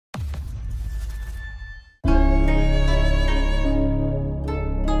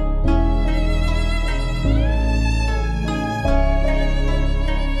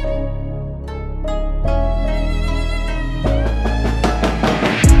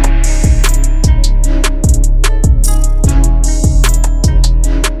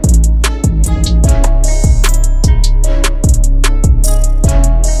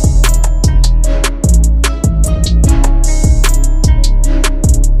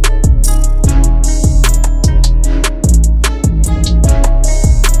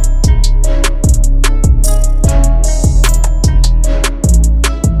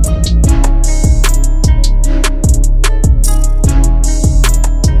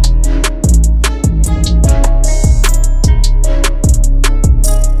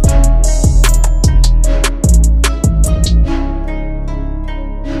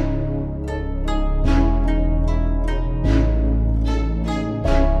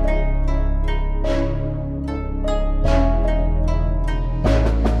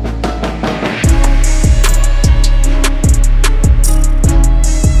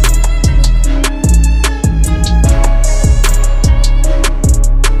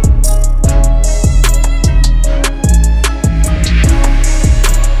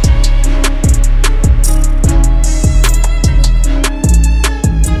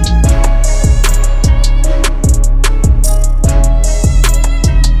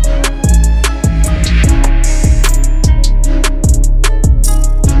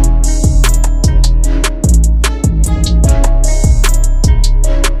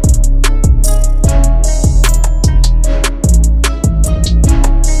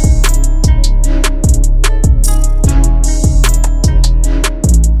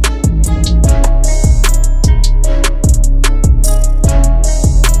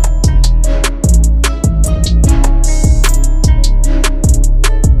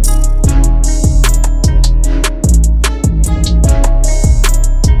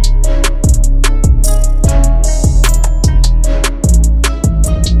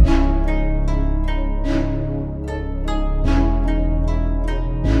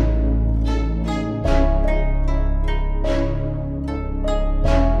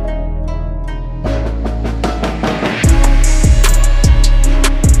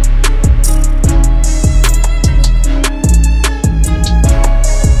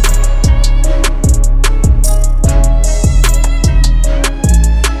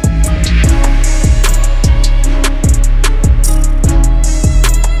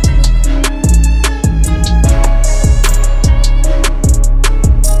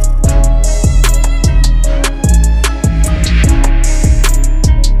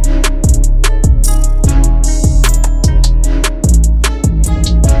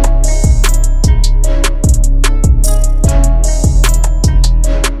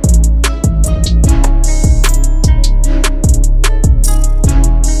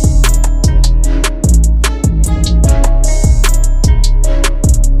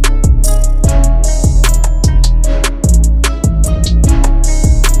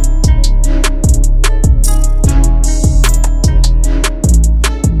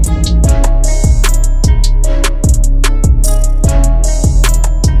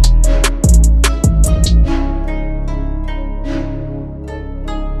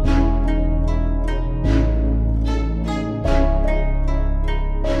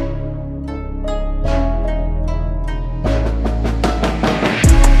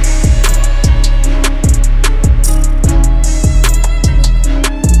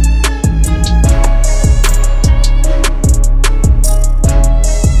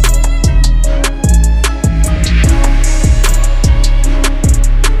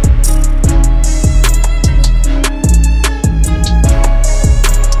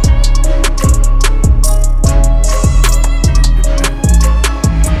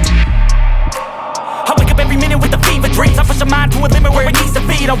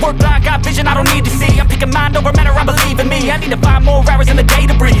hours in the day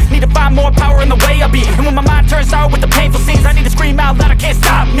to breathe. Need to find more power in the way I be. And when my mind turns sour with the painful scenes, I need to scream out loud, I can't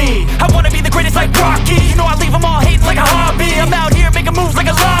stop me. I wanna be the greatest like Rocky. You know I leave them all hating like a hobby. I'm out here making moves like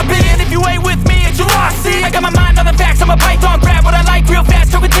a lobby. And if you ain't with me, it's your loss, see. I got my mind on the facts, I'm a python. Grab what I like real fast,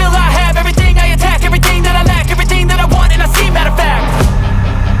 stroke until I have everything I attack, everything that I lack, everything that I want, and I see, matter of fact.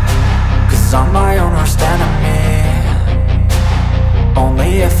 Cause I'm my own worst enemy,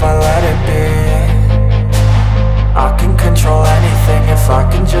 only if I let it be. I can control anything if I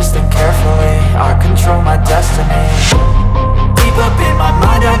can just think carefully. I control my destiny. Deep up in my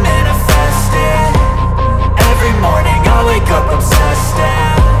mind I manifest it. Every morning I wake up obsessed,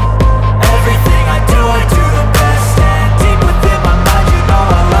 and everything I do the best. And deep within my mind, you know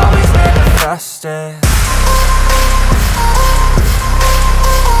I'll always manifest it.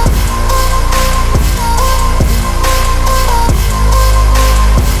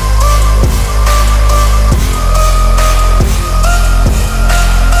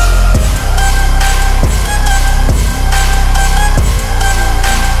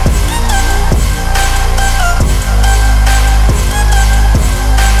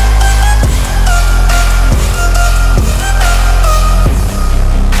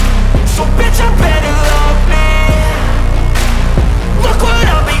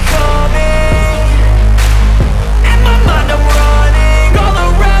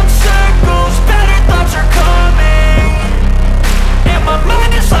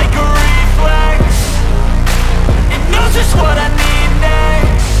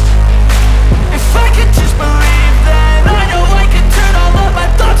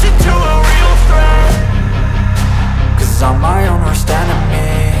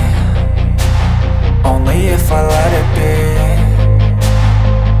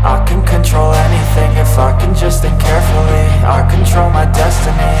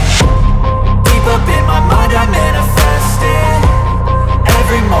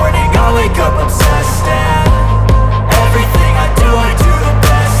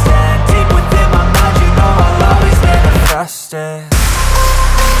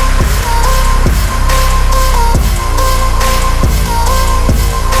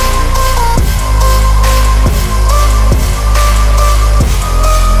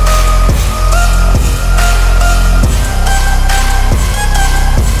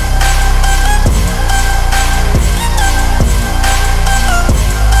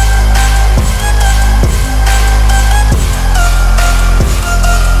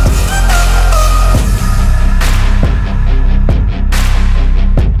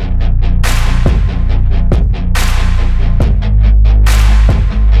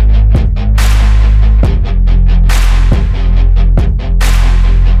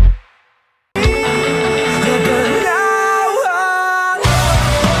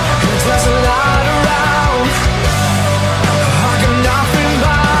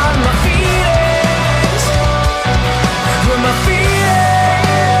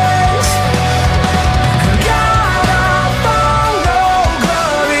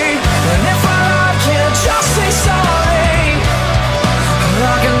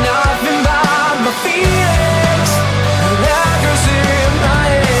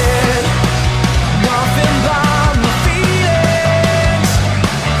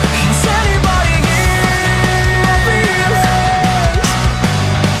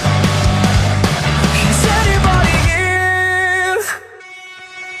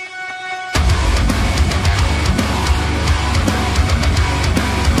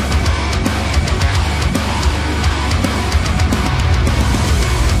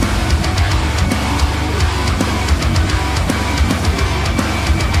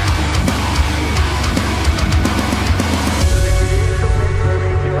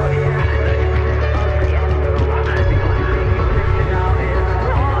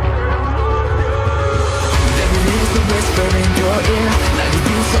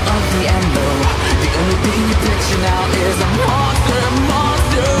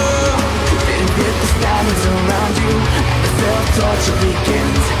 torture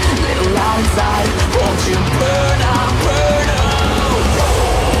begins. Little out inside